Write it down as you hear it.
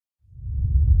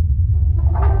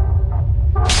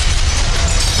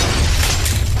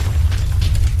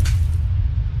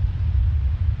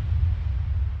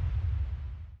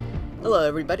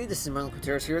everybody, this is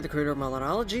Marlonology here, the creator of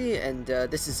Marlonology, and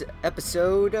this is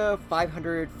episode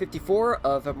 554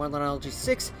 of Marlonology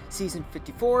 6, Season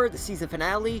 54, the season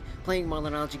finale, playing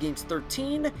Marlonology Games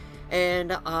 13,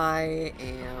 and I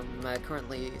am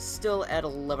currently still at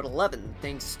level 11,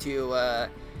 thanks to,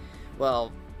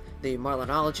 well, the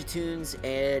Marlonology tunes,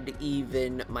 and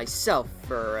even myself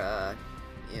for,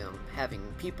 you know, having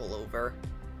people over,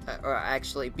 or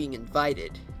actually being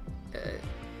invited,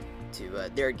 to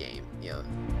their game, you know,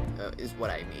 is what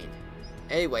I mean.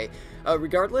 Anyway,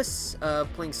 regardless,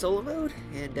 playing solo mode,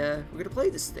 and we're gonna play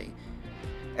this thing.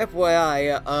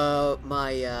 FYI,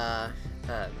 my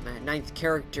 9th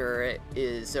character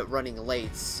is running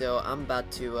late, so I'm about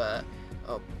to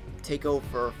take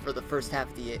over for the first half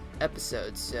of the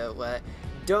episode. So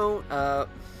don't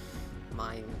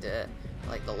mind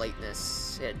like the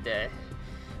lateness, and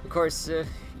of course you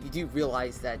do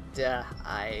realize that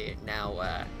I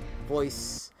now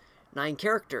voice 9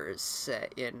 characters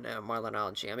in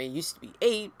Marlonology. I mean, it used to be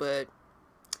 8, but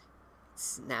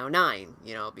it's now 9,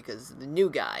 you know, because the new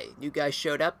guy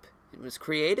showed up and was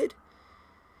created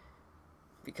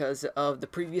because of the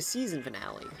previous season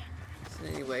finale. So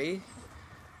anyway,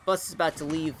 bus is about to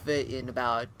leave in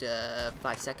about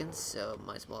 5 seconds, so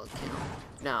might as well count.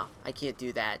 No, I can't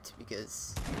do that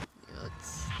because, you know,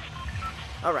 it's...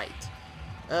 Alright.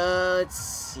 Let's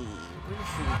see, where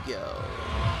should we go?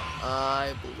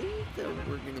 I believe that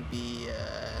we're gonna be,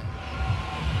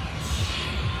 let's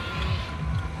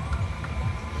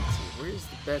see, where's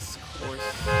the best course?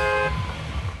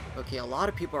 Okay, a lot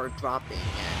of people are dropping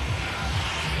at,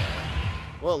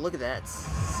 well, look at that,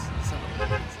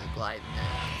 someone is gliding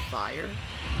at fire.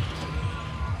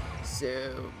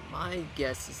 So, my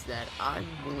guess is that I'm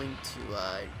willing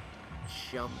to,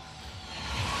 jump.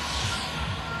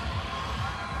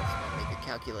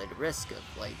 Calculated risk of,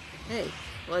 like, hey,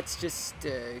 let's just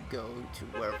go to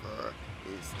wherever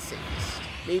is the safest.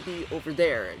 Maybe over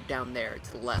there, down there,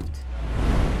 to the left.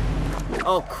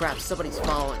 Oh crap, somebody's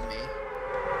following me.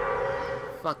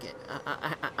 Fuck it.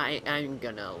 I'm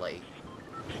gonna, like,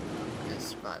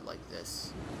 survive like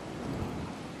this.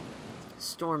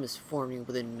 Storm is forming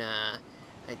within,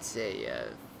 I'd say,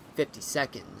 50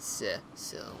 seconds,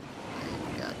 so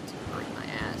I've got to hurry my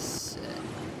ass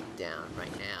down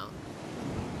right now.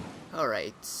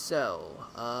 Alright, so,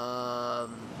 I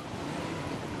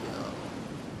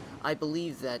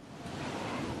believe that...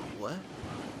 What?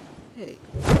 Hey.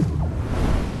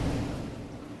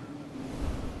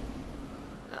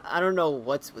 I don't know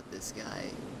what's with this guy.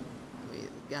 I mean,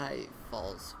 the guy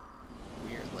falls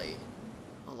weirdly.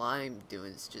 All I'm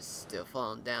doing is just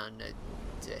falling down a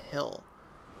hill.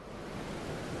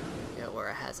 You know, where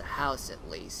it has a house at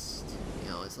least. You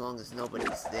know, as long as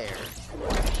nobody's there,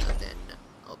 then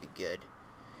I'll be good.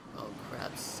 Oh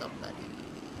crap, somebody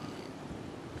maybe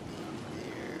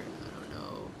there, I don't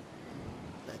know.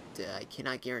 But I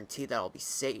cannot guarantee that I'll be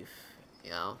safe,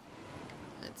 you know?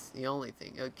 That's the only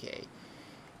thing. Okay.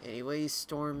 Anyway,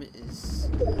 storm is...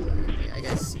 okay, I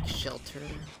gotta seek shelter.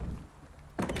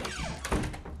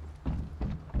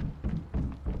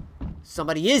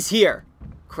 Somebody is here!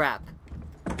 Crap.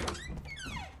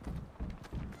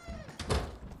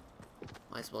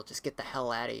 Might as well just get the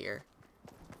hell out of here.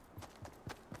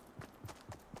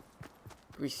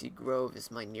 Greasy Grove is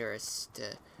my nearest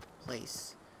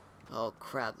place. Oh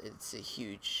crap, it's a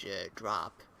huge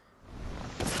drop.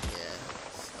 Yeah.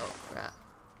 Oh crap.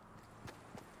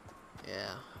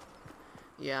 Yeah.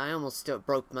 Yeah, I almost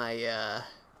broke my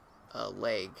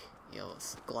leg, you know,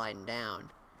 gliding down.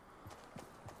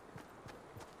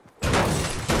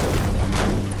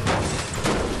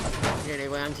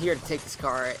 Anyway, I'm here to take this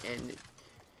car and...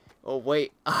 oh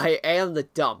wait, I am the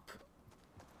dump.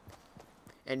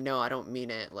 And no, I don't mean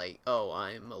it like, oh,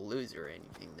 I'm a loser or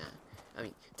anything. That, I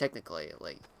mean, technically,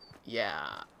 like,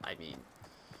 yeah, I mean,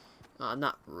 I'm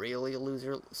not really a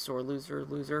loser, sore loser,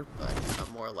 but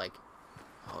I'm more like,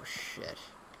 oh shit,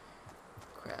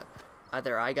 crap.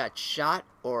 Either I got shot,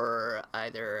 or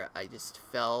either I just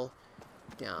fell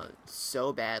down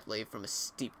so badly from a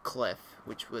steep cliff,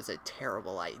 which was a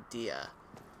terrible idea.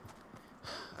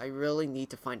 I really need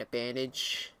to find a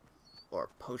bandage, or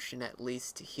a potion at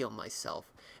least, to heal myself.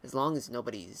 As long as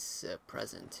nobody's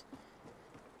present.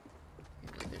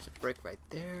 Anyway, there's a brick right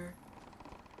there.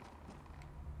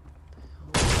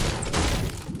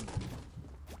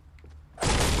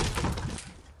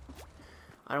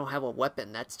 I don't have a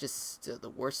weapon. That's just the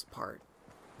worst part.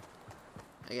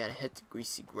 I gotta head to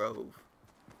Greasy Grove.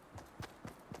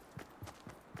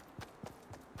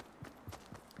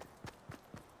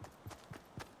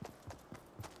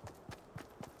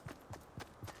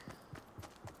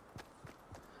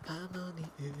 I'm on the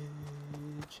edge.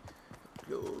 much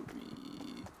glory.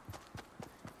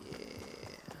 Yeah,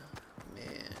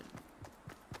 man.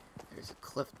 There's a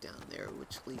cliff down there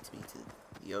which leads me to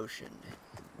the ocean.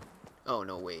 Oh,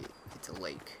 no, wait. It's a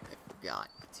lake. I forgot.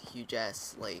 It's a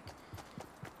huge-ass lake.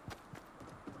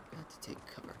 I have to take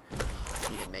cover.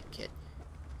 I need a med kit.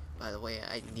 By the way,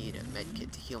 I need a med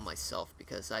kit to heal myself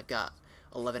because I've got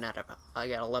 11%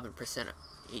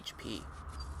 HP,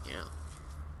 you know.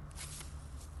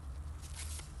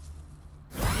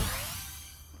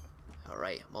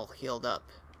 Alright, I'm all healed up.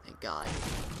 Thank God.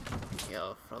 You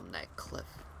know, from that cliff.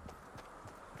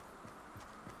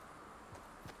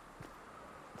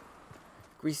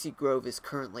 Greasy Grove is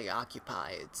currently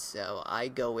occupied, so I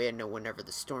go in whenever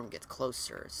the storm gets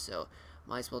closer, so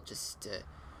might as well just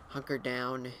hunker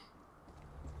down.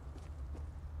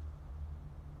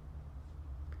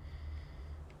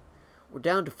 We're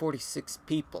down to 46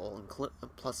 people,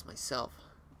 plus myself.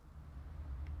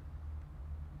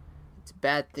 It's a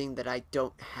bad thing that I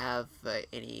don't have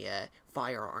any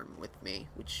firearm with me,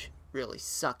 which really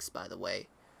sucks, by the way.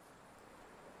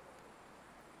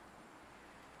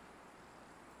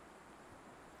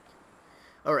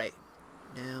 Alright,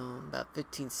 now about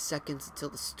 15 seconds until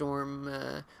the storm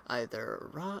the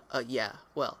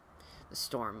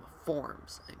storm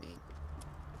forms, I mean.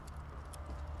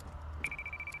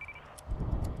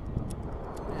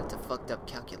 That's a fucked up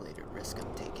calculated risk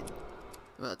I'm taking.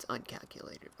 Well, it's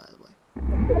uncalculated, by the way.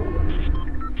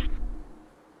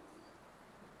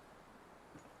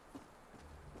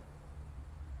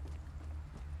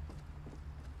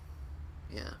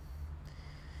 Yeah.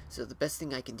 So the best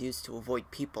thing I can do is to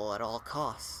avoid people at all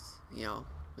costs, you know,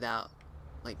 without,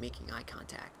 like, making eye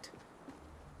contact.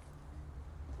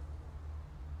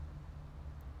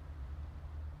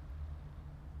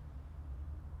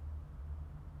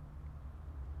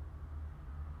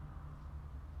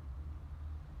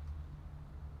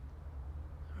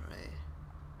 Alright.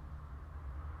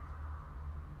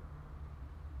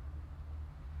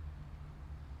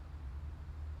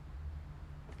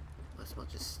 Might as well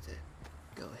just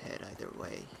go ahead either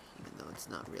way, even though it's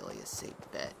not really a safe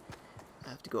bet. I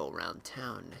have to go around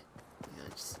town, you know,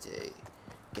 just to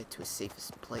get to the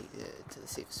safest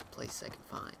place I can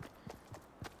find.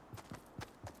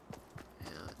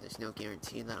 You know, there's no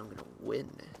guarantee that I'm gonna win.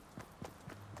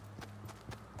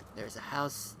 There's a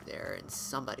house there, and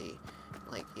somebody,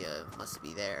 like, must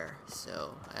be there,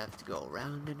 so I have to go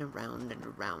around and around and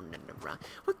around and around.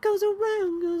 What goes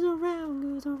around, goes around,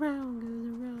 goes around,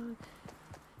 goes around.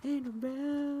 And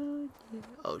around, yeah.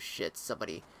 Oh shit,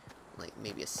 somebody, like,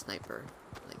 maybe a sniper,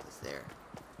 like, is there.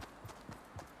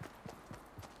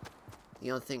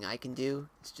 The only thing I can do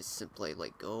is just simply,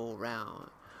 like, go around.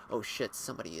 Oh shit,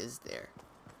 somebody is there.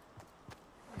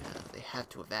 Yeah, they have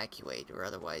to evacuate, or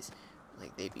otherwise,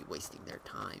 like, they'd be wasting their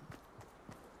time.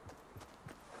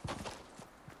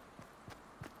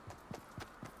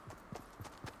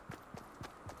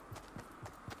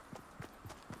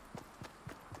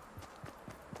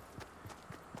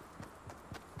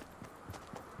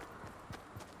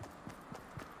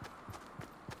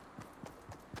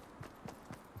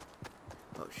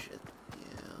 Oh shit,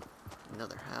 yeah,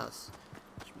 another house,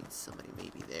 which means somebody may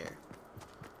be there.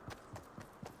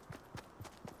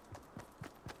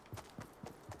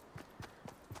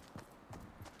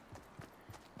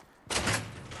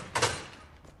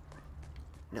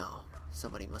 No,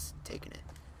 somebody must have taken it.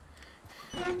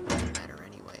 Doesn't matter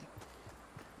anyway.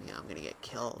 Yeah, I'm gonna get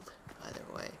killed either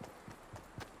way.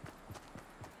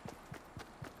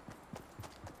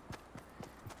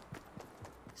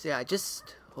 So yeah, I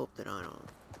just hope that I don't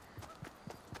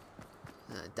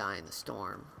die in the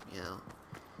storm, you know.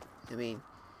 I mean,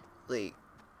 like,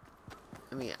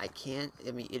 I can't.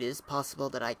 I mean, it is possible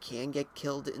that I can get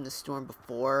killed in the storm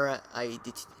before I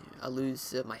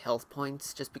lose my health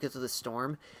points just because of the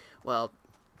storm. Well,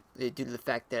 due to the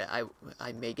fact that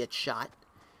I may get shot.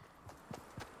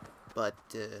 But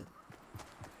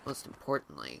most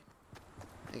importantly,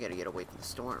 I gotta get away from the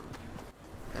storm.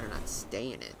 Better not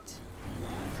stay in it.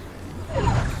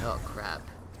 Oh crap!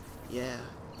 Yeah,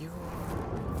 you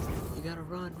gotta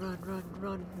run, run, run,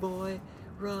 run, boy,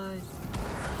 run.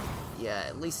 Yeah,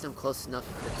 at least I'm close enough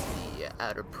to the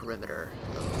outer perimeter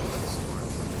of the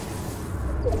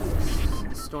storm.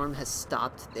 The storm has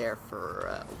stopped there for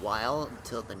a while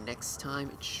until the next time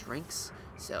it shrinks.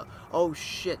 So, oh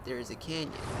shit, there's a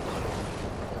canyon.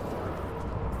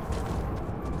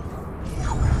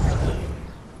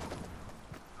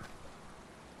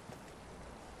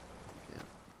 Yeah,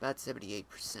 about 78%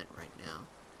 right now.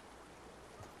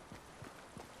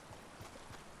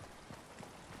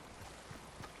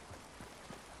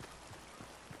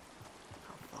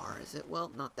 How far is it?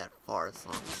 Well, not that far as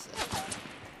long as...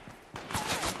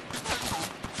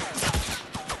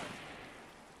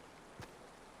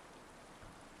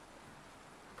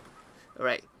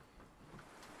 Alright.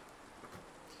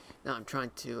 Now I'm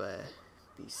trying to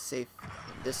be safe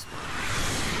in this one.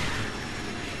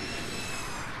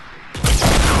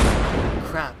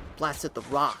 Crap, blasted the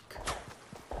rock.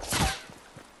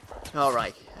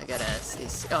 Alright, I gotta stay...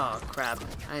 Oh, crap.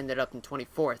 I ended up in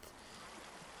 24th.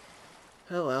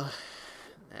 Oh well.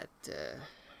 That,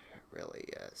 really,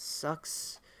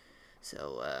 sucks.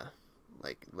 So,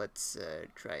 like, let's,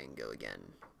 try and go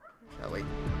again. Shall we?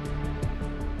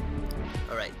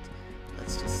 Alright.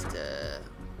 Let's just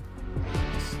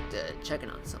checking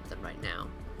on something right now.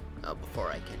 Before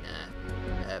I can,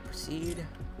 proceed.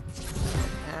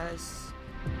 Pass.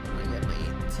 I get my 8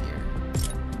 tier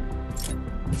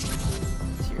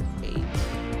 8.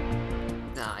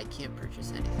 Nah, I can't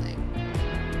purchase anything.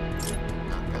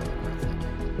 Not really worth it.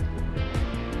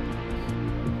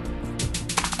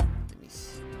 Let me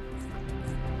see.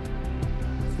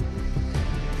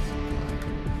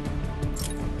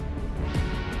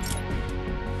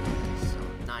 So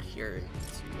I'm not here to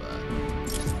buy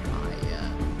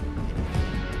anything.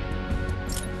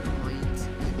 Point,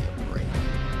 give me a break.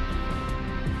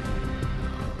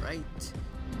 Alright.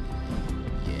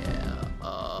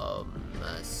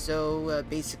 So,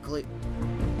 basically...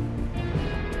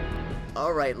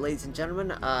 Alright, ladies and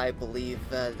gentlemen, I believe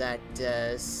that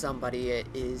somebody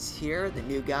is here. The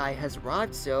new guy has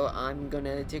arrived, so I'm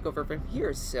gonna take over from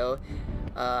here. So,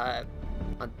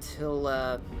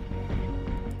 until,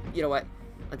 you know what?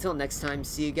 Until next time,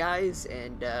 see you guys,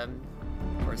 and, of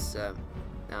course,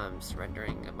 now I'm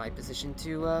surrendering my position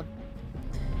to,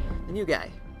 the new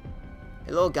guy.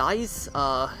 Hello, guys.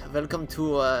 Welcome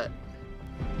to,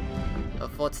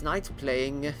 Fortnite,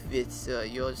 playing with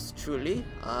yours truly.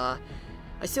 I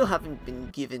still haven't been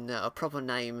given a proper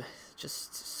name,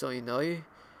 just so you know.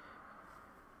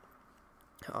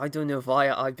 I don't know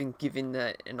why I've been given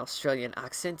an Australian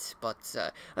accent, but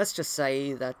let's just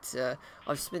say that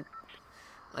I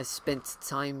spent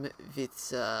time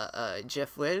with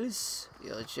Jeff Wells.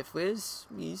 Jeff Wells,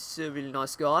 he's a really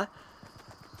nice guy.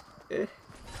 I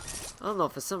don't know,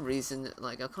 for some reason,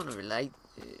 like, I kind of relate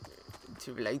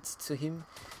to him.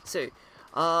 So,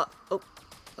 let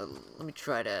me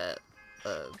try to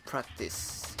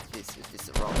practice this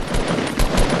wrong.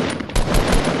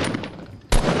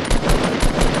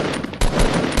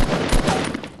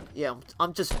 Yeah,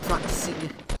 I'm just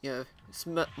practicing. You know, it's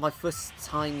my first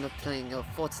time playing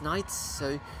Fortnite,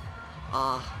 so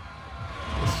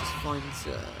let's just find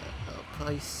a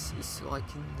place so I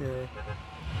can get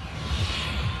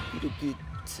a good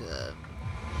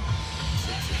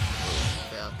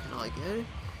where can I go?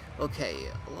 Okay,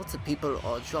 lots of people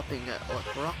are dropping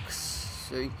like rocks,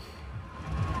 so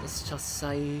let's just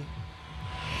say,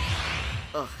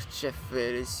 oh, Jeff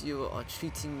Wells, you are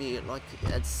treating me like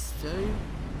as though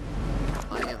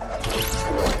I am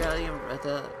Australian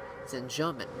rather than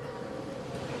German.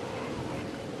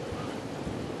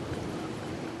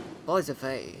 By the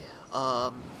way,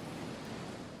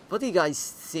 what do you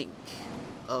guys think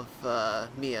of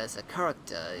me as a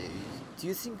character? Do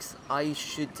you think I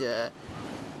should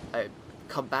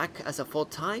come back as a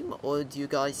full-time, or do you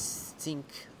guys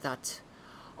think that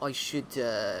I should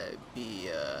be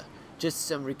just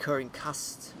some recurring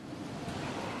cast?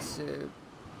 So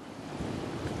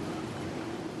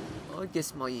I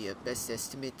guess my best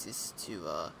estimate is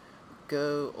to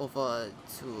go over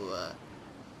to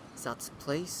that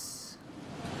place,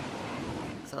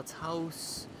 that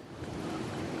house,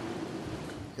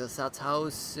 because that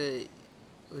house,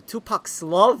 Tupac's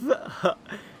love.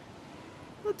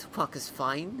 Well, Tupac is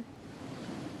fine.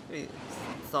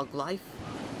 Thug life.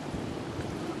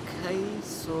 Okay,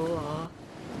 so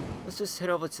let's just head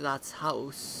over to that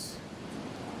house.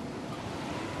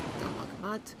 Don't look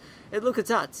mad. Hey, look at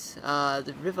that.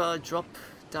 The river dropped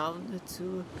down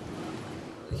to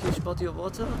a huge body of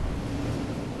water.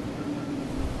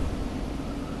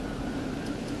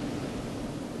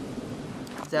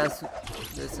 There's a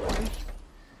cliff.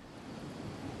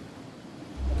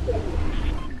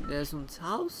 There's uns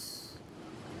house.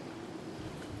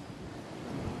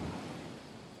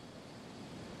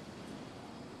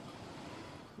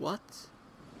 What?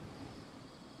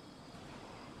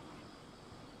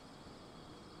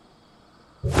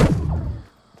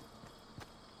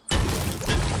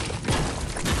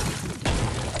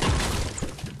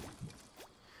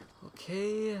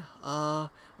 Okay, I'm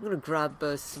gonna grab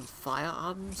some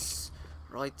firearms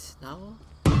right now.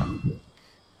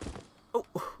 Oh,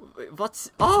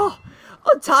 what's... Oh!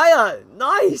 A tire!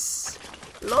 Nice!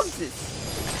 Love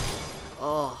this!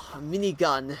 Oh, a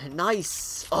minigun.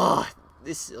 Nice. Oh,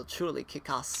 this will truly kick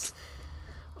ass.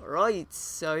 Alright,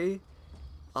 so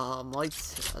might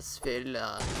as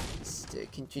well just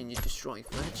continue destroying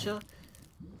furniture.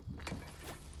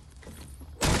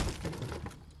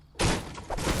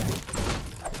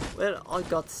 Well, I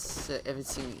got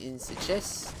everything in the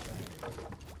chest.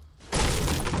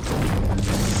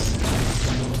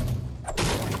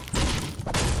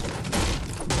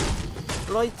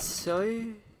 Right, so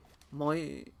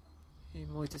might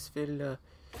as well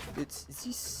get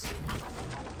this.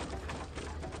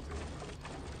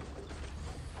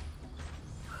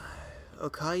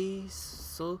 Okay,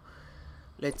 so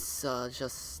let's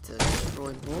just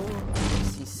destroy more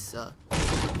of this.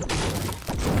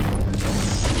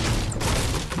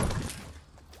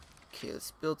 Okay,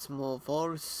 let's build more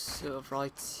walls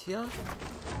right here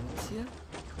and here.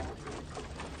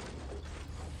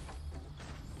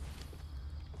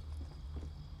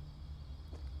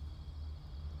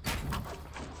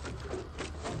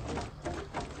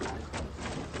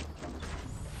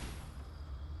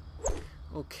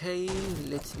 Okay,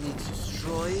 let me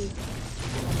destroy.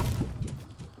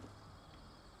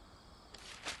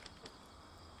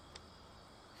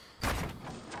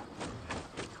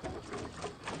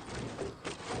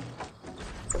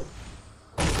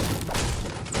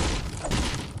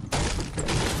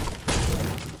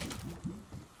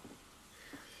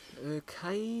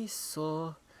 Okay,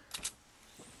 so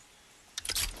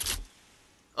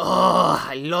oh,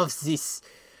 I love this.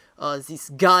 This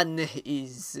gun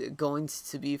is going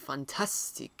to be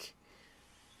fantastic.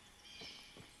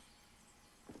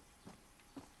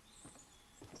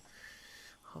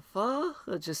 How far?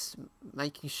 Just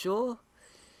making sure.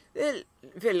 Well,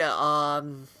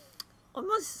 I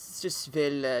must just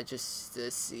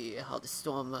see how the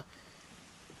storm.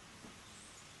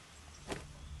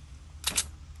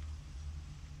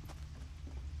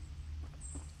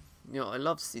 You know, I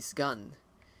love this gun,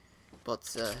 but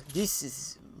this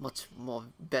is much more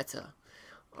better.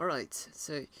 Alright,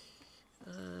 so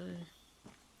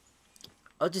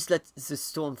I'll just let the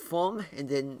storm form and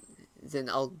then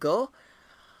I'll go.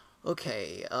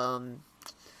 Okay,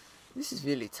 this is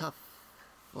really tough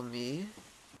for me.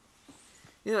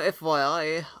 You know,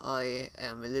 FYI, I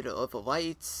am a little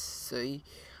overweight, so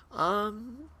I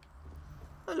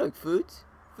like food.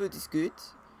 Food is good.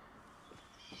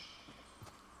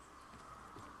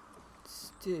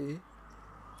 Still.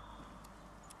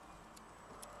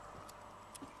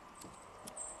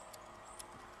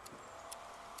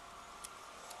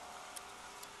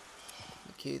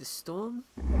 Okay, the storm.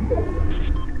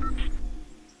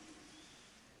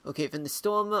 Okay, when the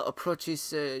storm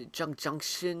approaches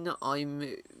Junction,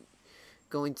 I'm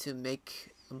going to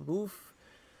make a move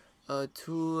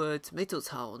to Tomato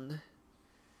Town.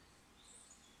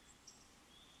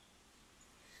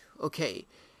 Okay,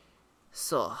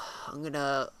 so I'm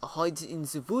gonna hide in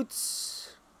the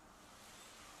woods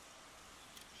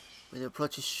when it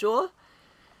approaches shore.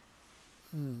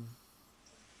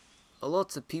 A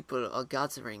lot of people are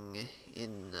gathering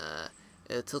in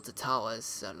Tilted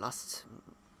Towers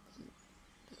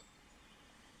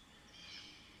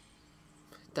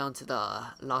down to the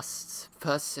last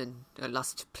person,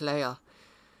 last player.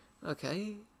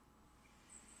 Okay.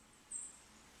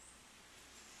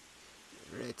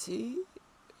 Ready?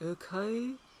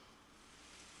 Okay.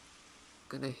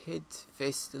 Gonna head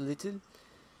face a little.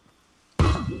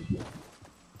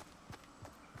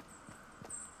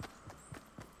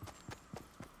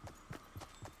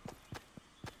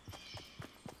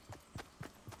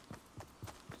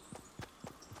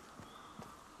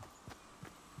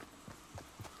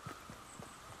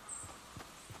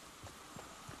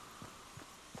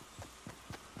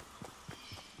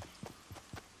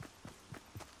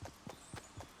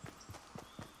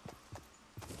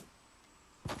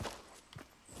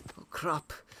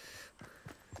 Crap.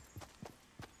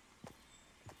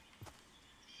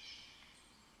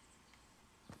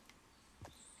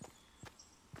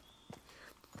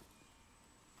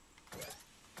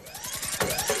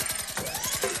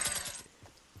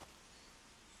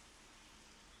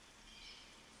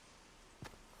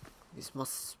 This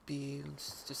must be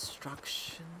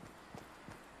distraction.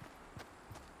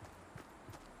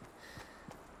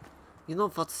 You know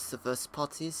what's the worst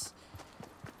part is?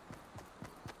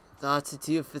 That to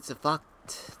deal with the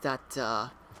fact that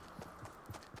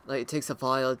like it takes a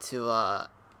while to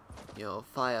you know,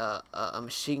 fire a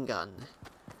machine gun.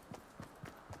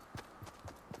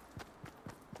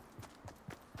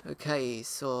 Okay,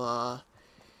 so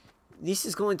this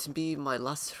is going to be my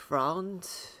last round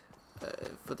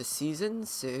for the season.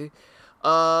 So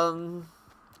after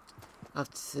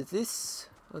this,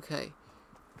 okay.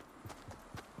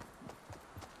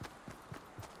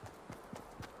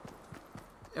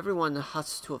 everyone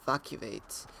has to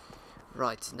evacuate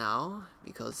right now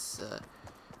because the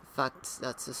fact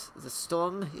that the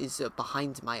storm is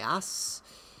behind my ass,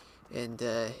 and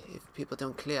if people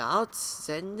don't clear out,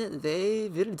 then they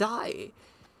will die.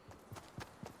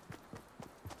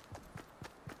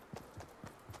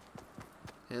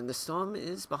 And the storm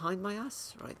is behind my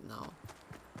ass right now.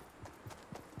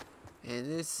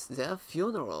 And it's their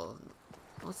funeral.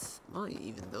 Not mine,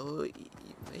 even though it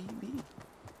may be.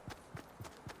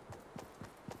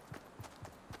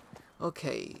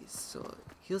 Okay, so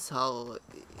here's how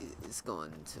it's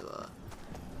going to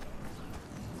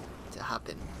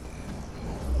happen.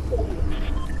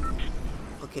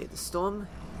 Okay, the storm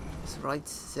is right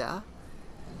there.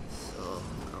 So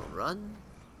I'll run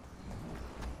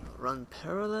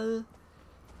parallel.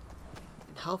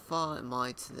 And how far am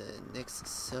I to the next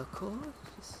circle?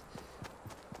 Just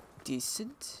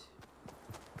decent.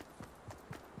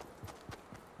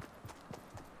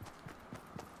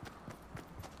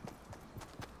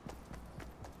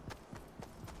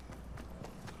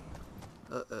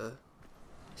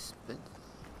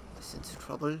 Sense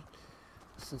trouble.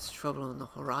 Sense trouble on the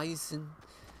horizon.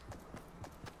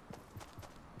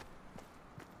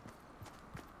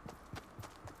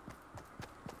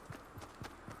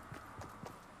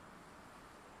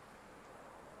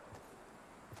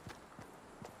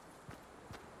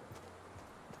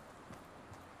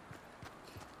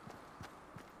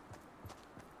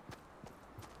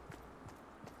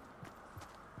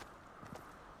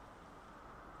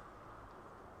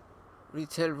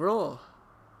 Retail Raw.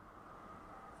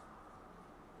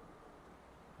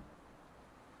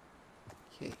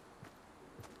 Okay.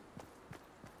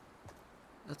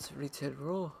 That's Retail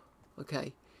Raw.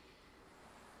 Okay.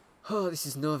 Oh, this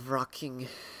is nerve-wracking.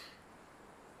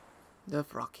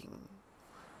 Nerve-wracking.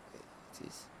 It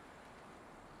is.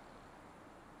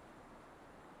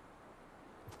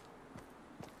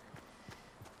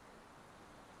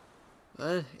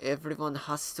 Well, everyone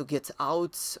has to get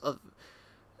out of...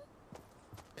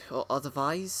 or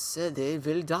otherwise they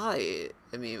will die.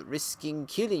 I mean, risking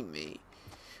killing me.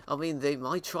 I mean, they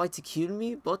might try to kill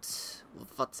me, but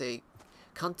what they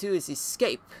can't do is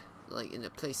escape, like in a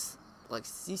place like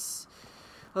this.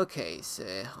 Okay, so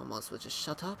I might as well just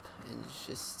shut up and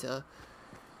just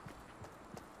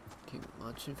keep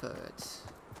marching forward.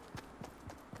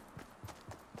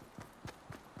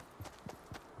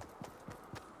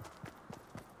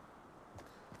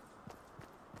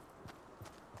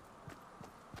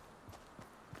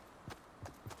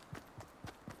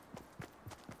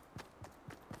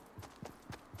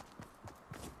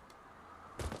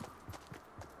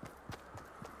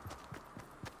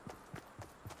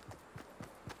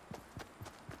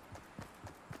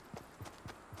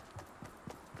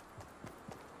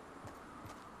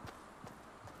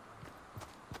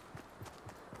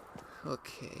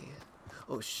 Okay.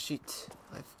 Oh shit!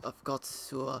 I've got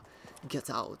to get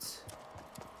out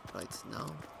right now.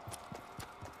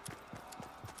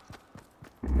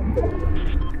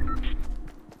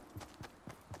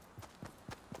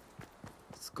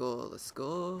 Let's go. Let's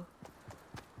go.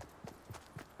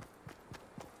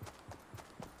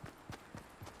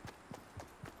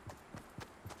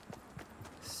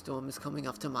 Storm is coming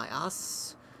after my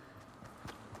ass.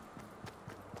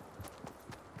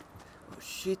 Oh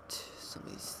shit!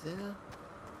 Somebody's there.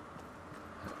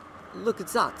 Look at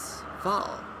that!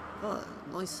 Wow! Oh,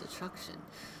 nice attraction.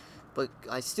 But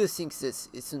I still think this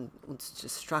isn't a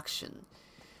distraction.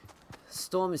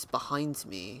 Storm is behind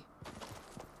me,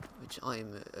 which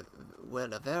I'm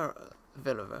well aware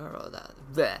of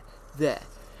that. There.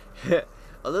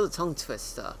 A little tongue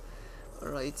twister.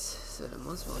 Alright, so I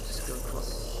might as well just go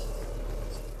across.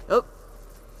 Oh!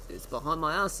 It's behind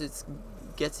my ass, it's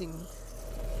getting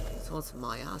towards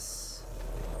my ass.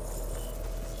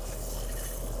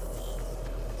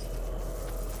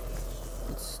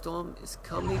 The storm is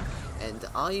coming, and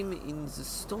I'm in the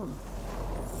storm.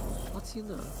 What do you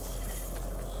know?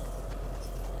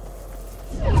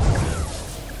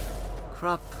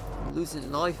 Crap, I'm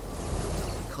losing life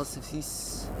because of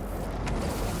this.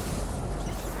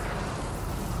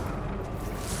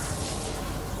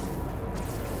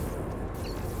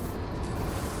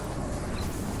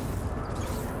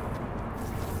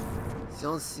 The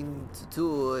only thing to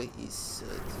do is to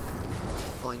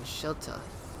find shelter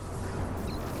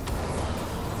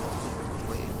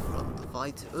away from the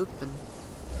wide open.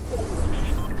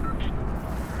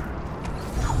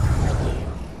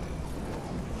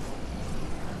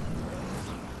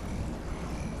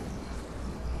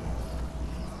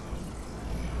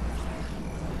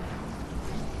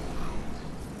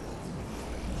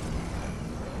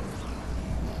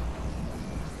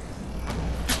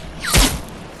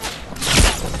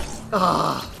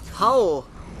 Ah, how?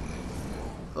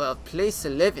 Well, place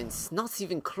 11's not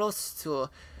even close to.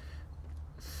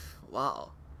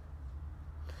 Wow.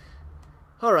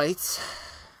 Alright.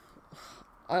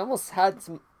 I almost had.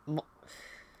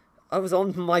 I was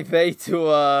on my way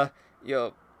to,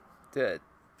 the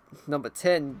number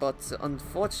 10, but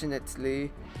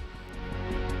unfortunately.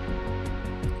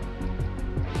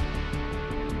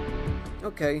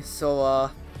 Okay, so,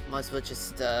 might as well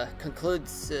just conclude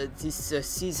this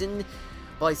season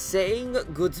by saying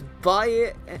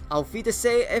goodbye, auf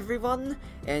Wiedersehen everyone,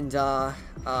 and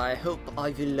I hope I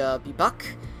will be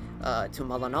back to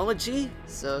Marlonology.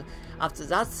 So after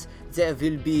that there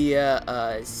will be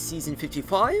season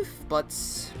 55, but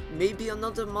maybe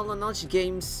another Marlonology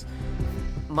Games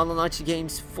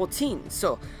 14.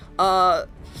 So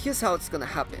here's how it's gonna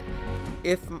happen.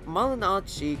 If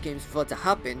Marlonology Games were to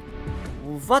happen,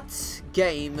 what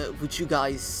game would you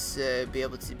guys be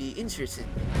able to be interested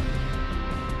in?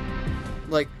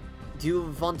 Like, do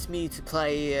you want me to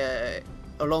play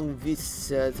along with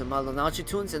the Marlonology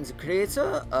tunes and the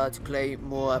creator to play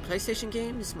more PlayStation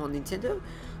games, more Nintendo,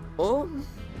 or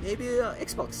maybe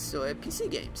Xbox or PC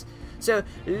games? So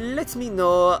let me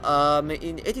know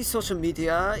in any social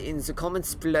media in the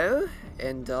comments below,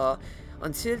 and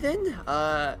until then,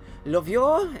 love you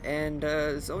all, and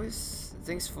as always,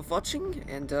 thanks for watching,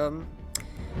 and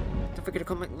don't forget to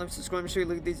comment, like, subscribe, and share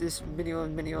this video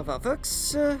and many of our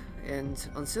works, and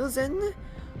until then,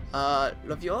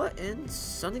 love you all, and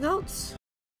signing out.